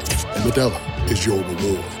fighter, and Modelo is your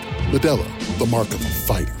reward. Modelo, the mark of a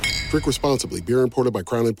fighter. Drink responsibly. Beer imported by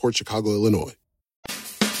Crown Imports, Chicago, Illinois.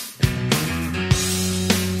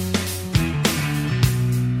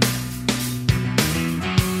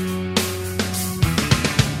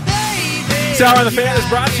 This hour on the Fan is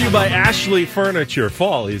brought to you by Ashley Furniture.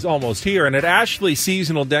 Fall is almost here, and at Ashley,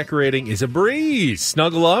 seasonal decorating is a breeze.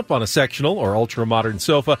 Snuggle up on a sectional or ultra-modern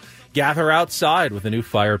sofa. Gather outside with a new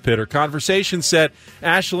fire pit or conversation set.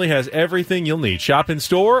 Ashley has everything you'll need. Shop in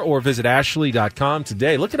store or visit ashley.com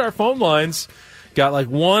today. Look at our phone lines. Got like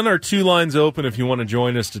 1 or 2 lines open if you want to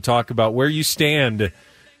join us to talk about where you stand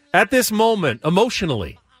at this moment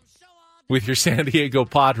emotionally with your San Diego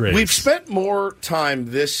Padres. We've spent more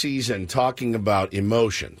time this season talking about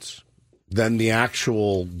emotions than the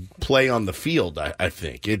actual play on the field, I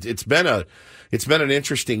think. It's been an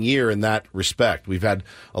interesting year in that respect. We've had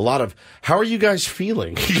a lot of, how are you guys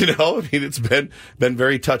feeling? You know, I mean, it's been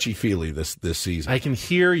very touchy-feely this season. I can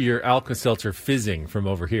hear your Alka-Seltzer fizzing from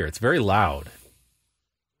over here. It's very loud.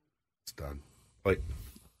 It's done. Wait.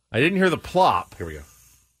 I didn't hear the plop. Here we go.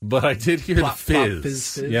 But I did hear Plop, the fizz. plop,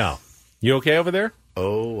 fizz. Yeah. You okay over there?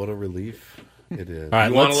 Oh, what a relief it is. All right,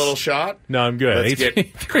 you want a little shot? No, I'm good. Let's get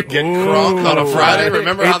crunk on a Friday.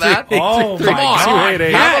 Remember how that? Oh, come on.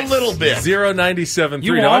 Yes. Have a little bit. 0.97.3.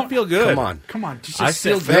 You No, I won't? feel good. Come on. Just I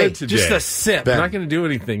feel good today. Just a sip. I'm not going to do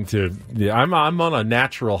anything to. I'm on a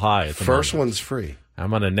natural high. At the First moment. one's free.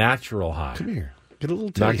 I'm on a natural high. Come here. Get a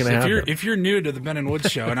little taste. Not going to happen. If you're new to the Ben and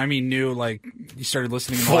Woods show, and I mean new, like you started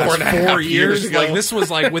listening in the 4.5 last 4 years, ago. like this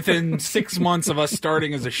was like within 6 months of us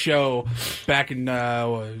starting as a show back in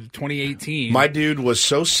 2018. My dude was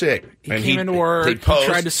so sick. He came into work. He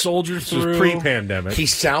tried to soldier This through. was pre-pandemic. He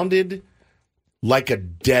sounded like a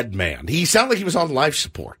dead man. He sounded like he was on life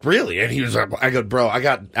support, really. And he was like, I go, bro, I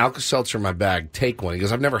got Alka-Seltzer in my bag. Take one. He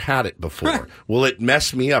goes, I've never had it before. Will it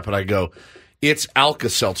mess me up? And I go, it's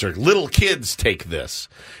Alka-Seltzer. Little kids take this.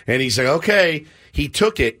 And he's like, okay. He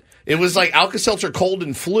took it. It was like Alka-Seltzer cold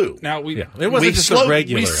and flu. Now it wasn't just a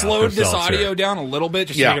regular We slowed this Alka-Seltzer. audio down a little bit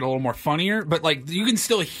just to make it a little more funnier, but like you can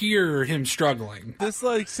still hear him struggling. This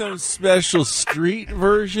like some special street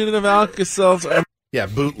version of Alka-Seltzer. Yeah,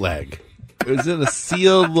 bootleg. It was in a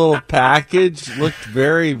sealed little package. Looked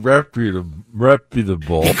very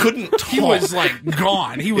reputable. He couldn't talk. He was like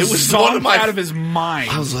gone. He was, zonked out of his mind.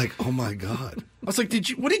 I was like, oh my God. I was like,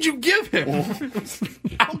 what did you give him?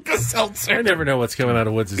 Alka-Seltzer. I never know what's coming out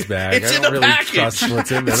of Woods' bag. It's I in don't a really package. trust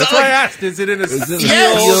what's in there. It's That's not why I like- asked. Is it in a It was in a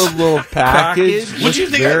Yes. sealed little package. What do you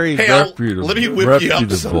think? Very Hey, reputable. let me whip you up.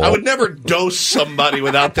 reputable. I would never dose somebody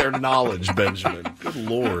without their knowledge, Benjamin. Good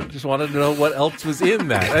Lord. Just wanted to know what else was in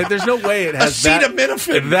that. There's no way it has that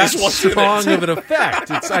Acetaminophen is what's in it. strong of an effect.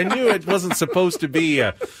 I knew it wasn't supposed to be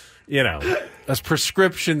a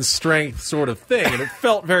prescription strength sort of thing, and it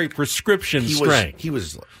felt very prescription strength. He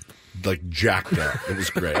was like jacked up. It was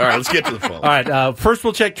great. All right, let's get to the phone. All right, first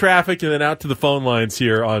we'll check traffic and then out to the phone lines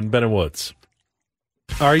here on Ben and Woods.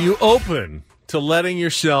 Are you open to letting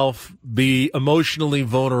yourself be emotionally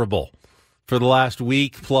vulnerable for the last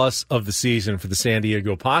week plus of the season for the San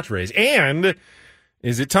Diego Padres? And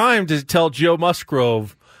is it time to tell Joe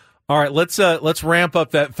Musgrove, all right, let's ramp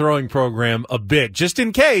up that throwing program a bit, just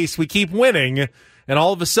in case we keep winning and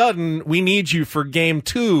all of a sudden we need you for game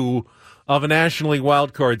 2 of a National League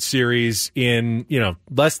wildcard series in,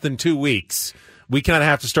 less than 2 weeks. We kind of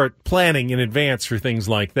have to start planning in advance for things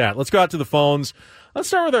like that. Let's go out to the phones. Let's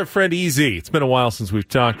start with our friend EZ. It's been a while since we've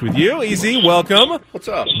talked with you. EZ, welcome. What's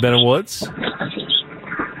up? Ben and Woods.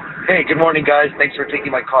 Hey, good morning, guys. Thanks for taking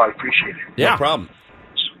my call. I appreciate it. Yeah. No problem.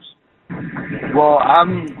 Well,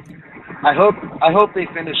 I hope they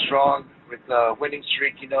finish strong with the winning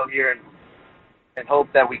streak, here, and hope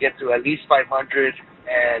that we get to at least 500.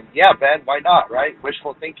 And yeah, Ben, why not, right?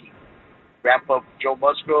 Wishful thinking. Ramp up Joe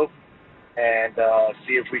Musgrove and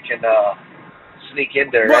see if we can sneak in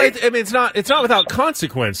there. Well, right? it's not without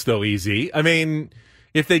consequence, though, EZ. I mean,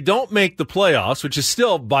 if they don't make the playoffs, which is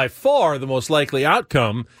still by far the most likely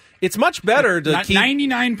outcome, it's much better to keep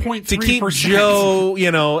 99.3% to keep Joe,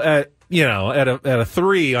 at a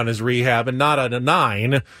 3 on his rehab and not at a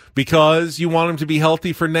 9 because you want him to be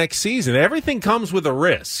healthy for next season. Everything comes with a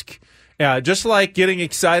risk. Just like getting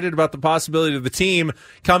excited about the possibility of the team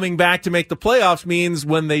coming back to make the playoffs means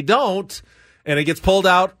when they don't and it gets pulled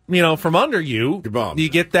out, from under you, you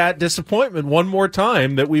get that disappointment one more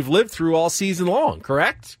time that we've lived through all season long,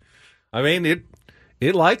 correct? I mean, it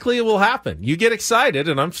likely will happen. You get excited,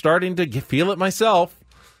 and I'm starting to feel it myself.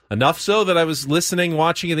 Enough so that I was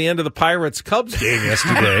watching at the end of the Pirates-Cubs game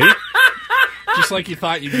yesterday. Just like you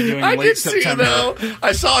thought you'd be doing I late did September. see,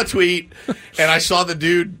 I saw a tweet, and I saw the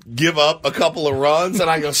dude give up a couple of runs, and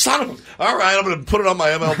I go, son of a... All right, I'm going to put it on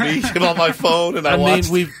my MLB and on my phone, and I watched.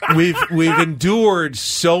 We've endured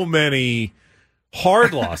so many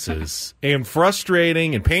hard losses and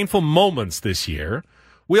frustrating and painful moments this year.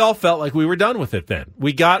 We all felt like we were done with it then.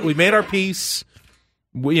 We made our peace.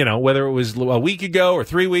 Whether it was a week ago or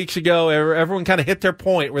 3 weeks ago, everyone kind of hit their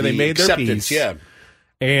point where they made their peace. Yeah.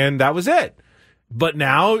 And that was it. But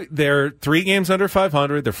now they're 3 games under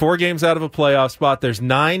 500. They're 4 games out of a playoff spot. There's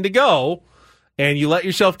 9 to go. And you let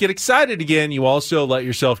yourself get excited again. You also let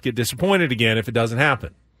yourself get disappointed again if it doesn't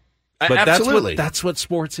happen. But absolutely. That's what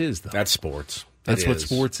sports is, though. That's sports. That's what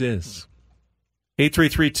sports is.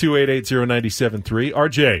 833-288-0973.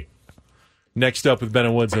 RJ, next up with Ben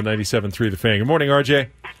and Woods on 97.3 The Fan. Good morning, RJ.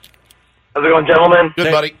 How's it going, gentlemen?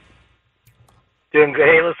 Good, buddy. Doing good.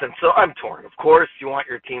 Hey, listen, so I'm torn. Of course, you want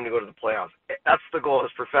your team to go to the playoffs. That's the goal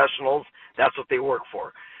as professionals. That's what they work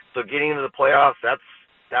for. So getting into the playoffs, that's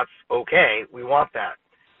okay. We want that.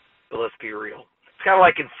 But let's be real. It's kind of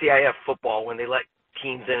like in CIF football when they let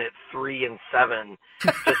teams in at 3 and 7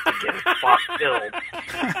 just to get a spot filled.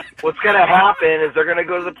 What's going to happen is they're going to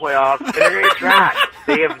go to the playoffs and they're going to get trashed.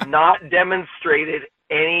 They have not demonstrated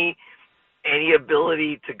any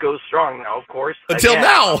ability to go strong. Now, of course, until again,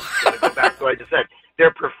 now. Go back to what I just said.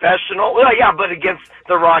 They're professional. Well, yeah, but against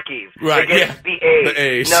the Rockies, right? Against the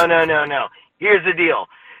A's. No. Here's the deal.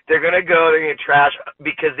 They're going to go. They're going to trash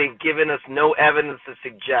because they've given us no evidence to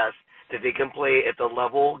suggest that they can play at the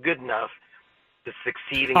level good enough to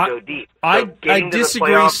succeed and go deep. So I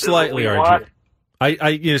disagree slightly, RJ.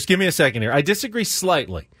 I just give me a second here. I disagree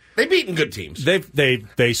slightly. They've beaten good teams.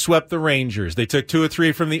 They swept the Rangers. They took 2 or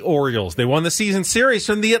 3 from the Orioles. They won the season series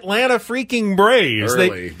from the Atlanta freaking Braves.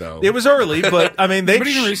 Though. It was early, but I mean, but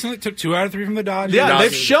even recently took 2 out of 3 from the Dodgers. Yeah,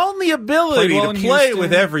 they've shown the ability to play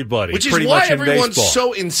with everybody, which is pretty why much in everyone's baseball.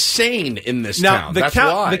 so insane in this now, town. That's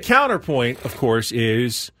why. The counterpoint, of course,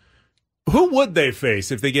 is who would they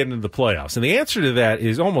face if they get into the playoffs? And the answer to that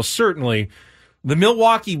is almost certainly the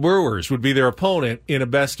Milwaukee Brewers would be their opponent in a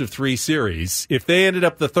best-of-3 series. If they ended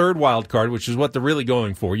up the 3rd wild card, which is what they're really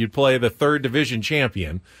going for, you'd play the 3rd division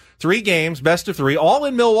champion. 3 games, best-of-3, all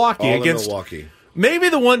in Milwaukee against maybe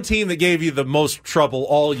the one team that gave you the most trouble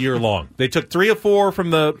all year long. They took 3 of 4 from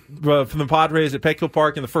the Padres at Petco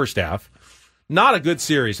Park in the first half. Not a good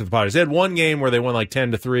series for the Padres. They had one game where they won like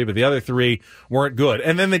 10-3, but the other 3 weren't good.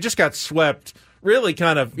 And then they just got swept really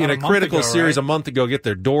kind of in a critical series a month ago, get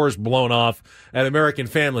their doors blown off at American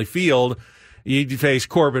Family Field. You face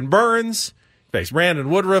Corbin Burns, face Brandon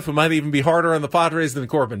Woodruff, who might even be harder on the Padres than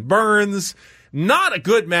Corbin Burns. Not a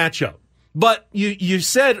good matchup. But you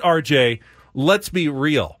said, RJ, let's be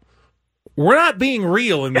real. We're not being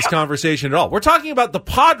real in this conversation at all. We're talking about the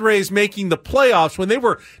Padres making the playoffs when they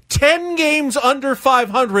were 10 games under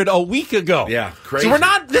 500 a week ago. Yeah, crazy. So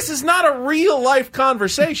this is not a real life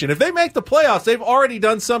conversation. If they make the playoffs, they've already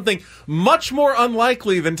done something much more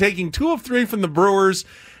unlikely than taking 2 of 3 from the Brewers,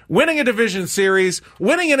 winning a division series,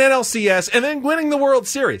 winning an NLCS, and then winning the World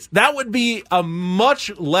Series. That would be a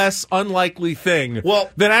much less unlikely thing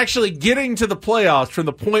than actually getting to the playoffs from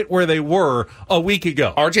the point where they were a week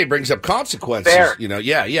ago. RJ brings up consequences. Fair.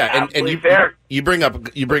 Yeah. And you bring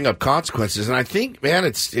up consequences, and I think, man,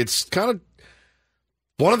 it's kind of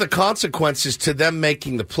one of the consequences to them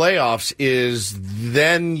making the playoffs is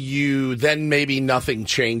then maybe nothing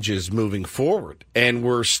changes moving forward, and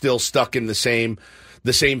we're still stuck in the same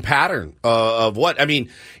pattern of what? I mean,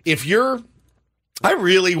 I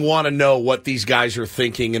really want to know what these guys are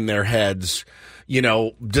thinking in their heads.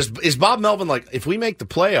 Is Bob Melvin like, if we make the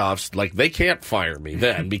playoffs, like, they can't fire me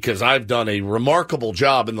then because I've done a remarkable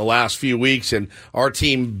job in the last few weeks and our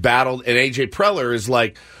team battled, and AJ Preller is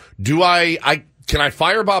like, can I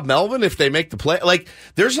fire Bob Melvin if they make the play? Like,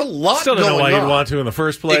 there's a lot Still don't going know why on. you'd want to in the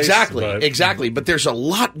first place. Exactly. But there's a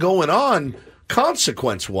lot going on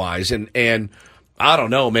consequence-wise, and I don't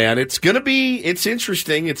know, man. It's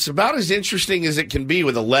interesting. It's about as interesting as it can be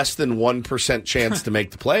with a less than 1% chance to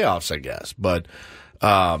make the playoffs, I guess. But,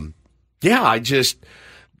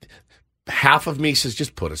 half of me says,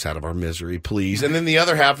 just put us out of our misery, please. And then the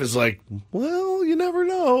other half is like, well, you never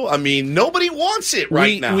know. I mean, nobody wants it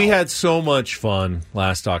now. We had so much fun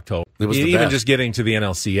last October. It was even just getting to the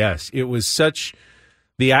NLCS. It was such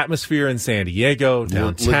the atmosphere in San Diego,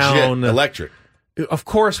 downtown. Legit, electric. Of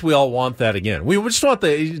course, we all want that again. We just want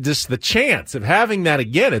the chance of having that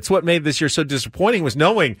again. It's what made this year so disappointing, was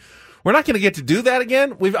knowing we're not going to get to do that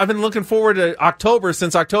again. I've been looking forward to October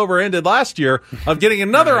since October ended last year, of getting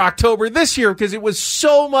another October this year because it was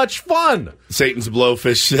so much fun. Satan's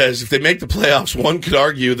Blowfish says if they make the playoffs, one could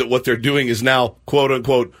argue that what they're doing is now, quote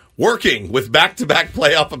unquote, working with back-to-back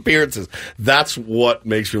playoff appearances. That's what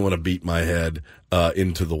makes me want to beat my head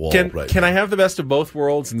into the wall. Can I have the best of both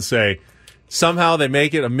worlds and say, somehow they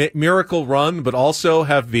make it a miracle run, but also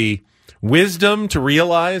have the wisdom to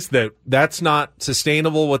realize that that's not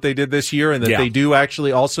sustainable what they did this year, and that they do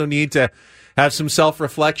actually also need to have some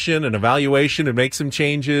self-reflection and evaluation and make some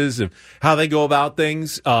changes of how they go about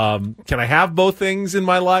things. Can I have both things in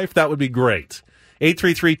my life? That would be great.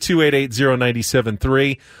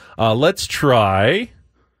 833-288-0973.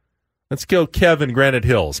 Let's go Kevin, Granite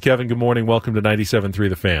Hills. Kevin, good morning. Welcome to 97.3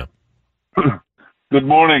 The Fan. Good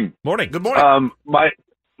morning. Morning. Good morning. My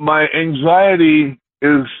anxiety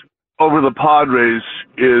is over the Padres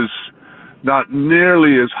is not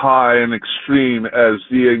nearly as high and extreme as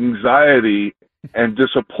the anxiety and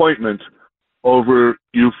disappointment over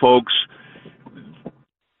you folks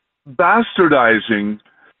bastardizing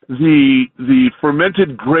the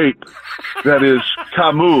fermented grape that is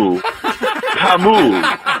Camus.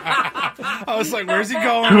 I was like, where's he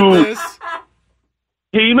going with this?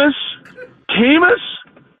 Camus?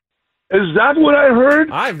 Is that what I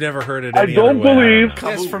heard? I've never heard it. I don't believe.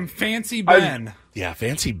 Yes, from Fancy Ben.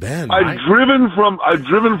 Fancy Ben. I've driven from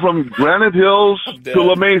Granite Hills to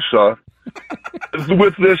La Mesa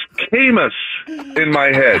with this Camus in my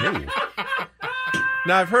head.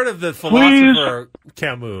 Now, I've heard of the philosopher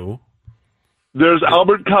Camus. There's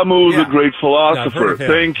Albert Camus, the great philosopher.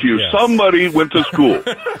 Thank you. Yes. Somebody went to school.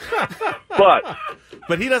 But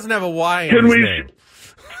he doesn't have a Y in his name.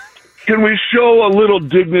 Can we show a little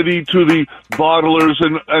dignity to the bottlers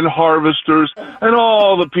and harvesters and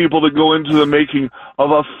all the people that go into the making of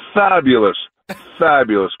a fabulous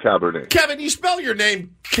Cabernet? Kevin, you spell your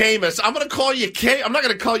name Camus. I'm going to call you I'm not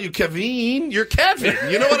going to call you Kevin. You're Kevin.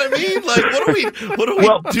 You know what I mean? Like, what are we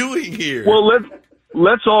doing here? Well,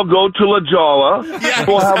 let's all go to La Jolla. Yeah,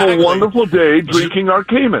 we'll have a wonderful day drinking our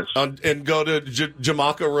Camus. And go to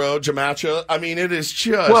Jamaica Road, Jamacha. I mean, it is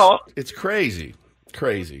just, it's crazy.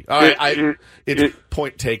 Crazy. All right, it's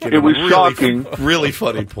point taken. It was shocking. Really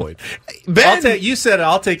funny point. Ben, you said it.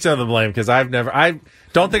 I'll take some of the blame because I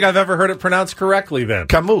don't think I've ever heard it pronounced correctly. Then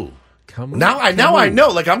Camus. Now I know.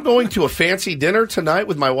 Like, I'm going to a fancy dinner tonight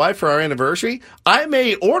with my wife for our anniversary. I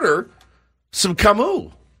may order some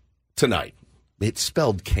Camus tonight. It's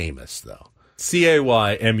spelled Camus though.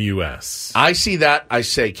 Caymus. I see that. I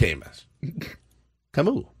say Camus.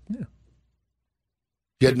 Camus.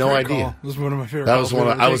 You had no idea. Call. This was one of my favorite. That was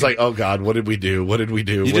I was like, oh God, what did we do? What did we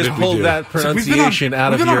do? You just pulled that pronunciation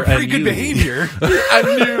out of your. We've been on pretty good behavior. I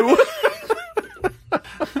knew.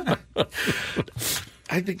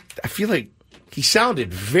 I feel like He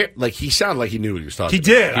sounded like he knew what he was talking. He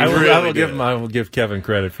did. About. I will give Kevin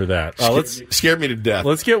credit for that. Scared me to death.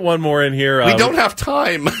 Let's get one more in here. We don't have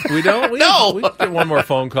time. We don't. No. We get one more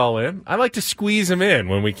phone call in. I like to squeeze him in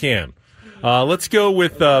when we can. Let's go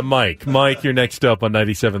with Mike. Mike, you're next up on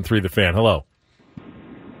 97.3 The Fan. Hello.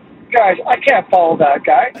 Guys, I can't follow that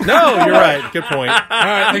guy. No, you're right. Good point. All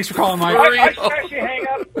right, thanks for calling, Mike. I should actually hang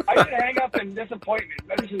up. I should hang up in disappointment.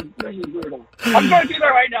 This is brutal. I'm going to do that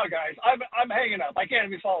right now, guys. I'm hanging up. I can't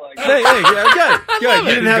even follow that guy. Good.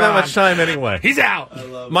 You didn't have that much time anyway. He's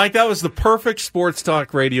out. Mike, that was the perfect sports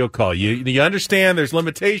talk radio call. You understand there's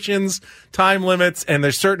limitations, time limits, and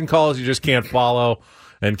there's certain calls you just can't follow,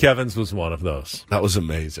 and Kevin's was one of those. That was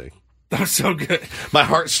amazing. That was so good. My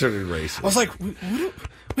heart started racing. I was like, we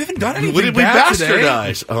haven't done anything What did we bad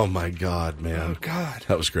bastardize? today. Oh, my God, man. Oh, God.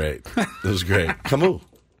 That was great. That was great. Camus.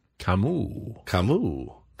 Jamul.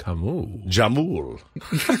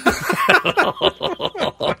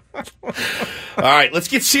 All right, let's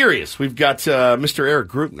get serious. We've got Mr. Eric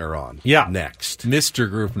Grupner on next.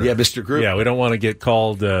 Mr. Grupner. Yeah, Mr. Grupner. Yeah, we don't want to get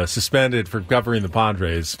called suspended for covering the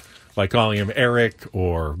Padres by calling him Eric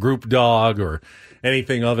or Group Dog or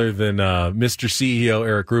anything other than Mr. CEO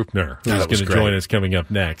Eric Grupner, who's going to join us coming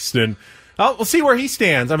up next. And we'll see where he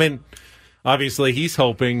stands. I mean, obviously, he's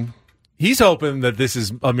hoping that this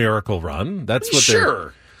is a miracle run. That's what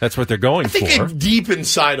they're going for. I think deep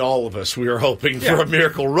inside all of us, we are hoping for a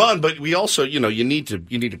miracle run, but we also, you need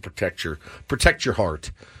to protect your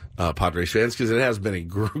heart, Padres fans, because it has been a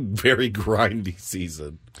very grindy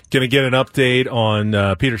season. Going to get an update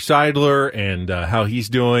on Peter Seidler and how he's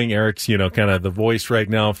doing. Eric's, kind of the voice right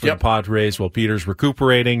now for the Padres while Peter's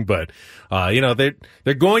recuperating. But,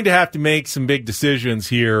 they're going to have to make some big decisions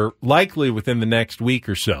here, likely within the next week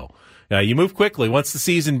or so. You move quickly. Once the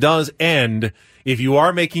season does end, if you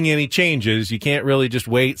are making any changes, you can't really just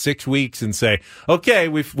wait 6 weeks and say, okay,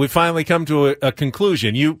 we've finally come to a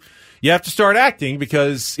conclusion. You have to start acting,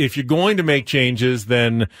 because if you're going to make changes,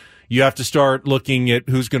 then you have to start looking at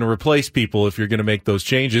who's going to replace people if you're going to make those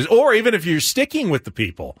changes, or even if you're sticking with the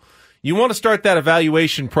people. You want to start that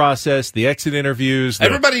evaluation process, the exit interviews.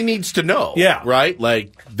 Everybody needs to know, right?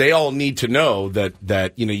 Like, they all need to know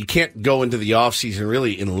that you can't go into the offseason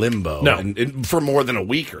really in limbo and for more than a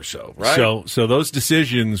week or so, right? So those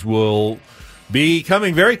decisions will be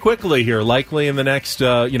coming very quickly here, likely in the next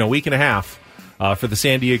week and a half. For the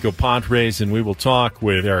San Diego Padres, and we will talk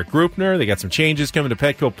with Eric Grupner. They got some changes coming to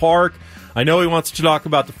Petco Park. I know he wants to talk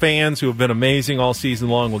about the fans who have been amazing all season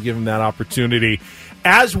long. We'll give him that opportunity.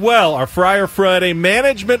 As well, our Friar Friday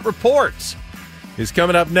Management Reports is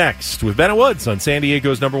coming up next with Bennett Woods on San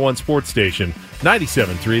Diego's #1 sports station,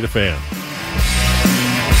 97.3 The Fan.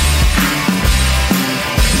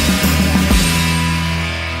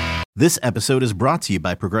 This episode is brought to you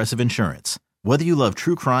by Progressive Insurance. Whether you love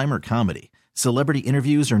true crime or comedy, celebrity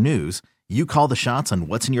interviews or news, you call the shots on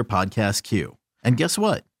what's in your podcast queue. And guess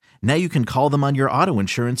what? Now you can call them on your auto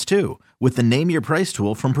insurance too, with the Name Your Price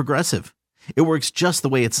tool from Progressive. It works just the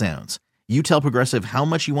way it sounds. You tell Progressive how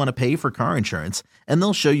much you want to pay for car insurance, and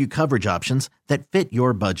they'll show you coverage options that fit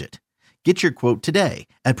your budget. Get your quote today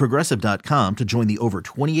at Progressive.com to join the over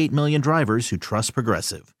 28 million drivers who trust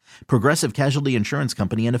Progressive. Progressive Casualty Insurance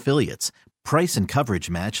Company and Affiliates. Price and coverage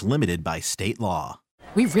match limited by state law.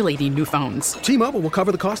 We really need new phones. T-Mobile will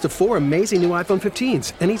cover the cost of 4 amazing new iPhone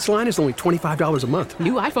 15s, and each line is only $25 a month.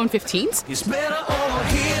 New iPhone 15s? It's better over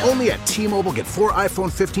here. Only at T-Mobile, get 4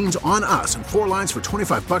 iPhone 15s on us and 4 lines for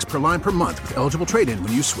 $25 per line per month with eligible trade-in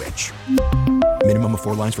when you switch. Minimum of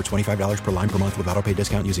 4 lines for $25 per line per month with autopay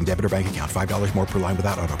discount using debit or bank account. $5 more per line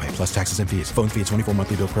without autopay, plus taxes and fees. Phone fee at 24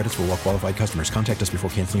 monthly bill credits for well-qualified customers. Contact us before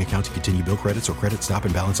canceling account to continue bill credits or credit stop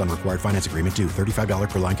and balance on required finance agreement due. $35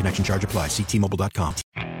 per line connection charge applies. See T-Mobile.com.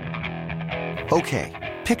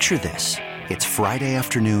 Okay, picture this. It's Friday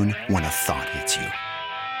afternoon when a thought hits you.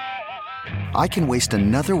 I can waste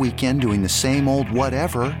another weekend doing the same old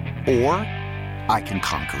whatever, or I can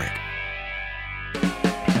conquer it.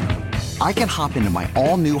 I can hop into my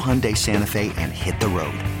all-new Hyundai Santa Fe and hit the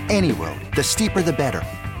road. Any road. The steeper, the better.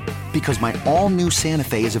 Because my all-new Santa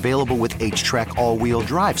Fe is available with H-Track all-wheel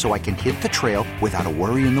drive, so I can hit the trail without a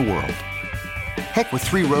worry in the world. Heck, with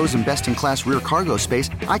 3 rows and best-in-class rear cargo space,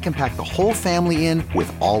 I can pack the whole family in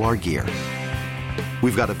with all our gear.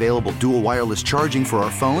 We've got available dual wireless charging for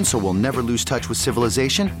our phones, so we'll never lose touch with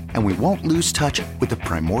civilization, and we won't lose touch with the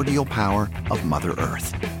primordial power of Mother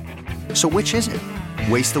Earth. So which is it?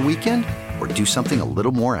 Waste the weekend or do something a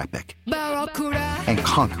little more epic? And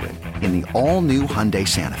conquer it in the all-new Hyundai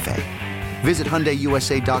Santa Fe. Visit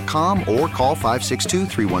HyundaiUSA.com or call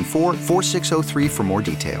 562-314-4603 for more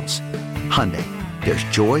details. Hyundai, There's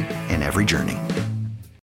joy in every journey.